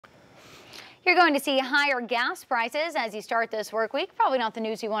You're going to see higher gas prices as you start this work week. Probably not the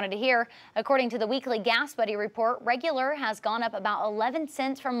news you wanted to hear. According to the weekly Gas Buddy report, regular has gone up about 11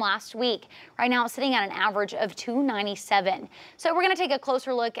 cents from last week. Right now it's sitting at an average of $2.97. So we're going to take a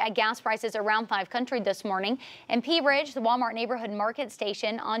closer look at gas prices around 5 Country this morning. In Pea Ridge, the Walmart Neighborhood Market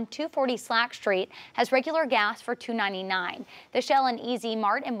Station on 240 Slack Street has regular gas for $2.99. The Shell and Easy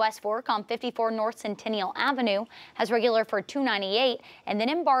Mart in West Fork on 54 North Centennial Avenue has regular for $2.98. And then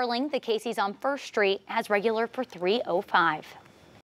in Barling, the Casey's on First Street has regular for $3.05.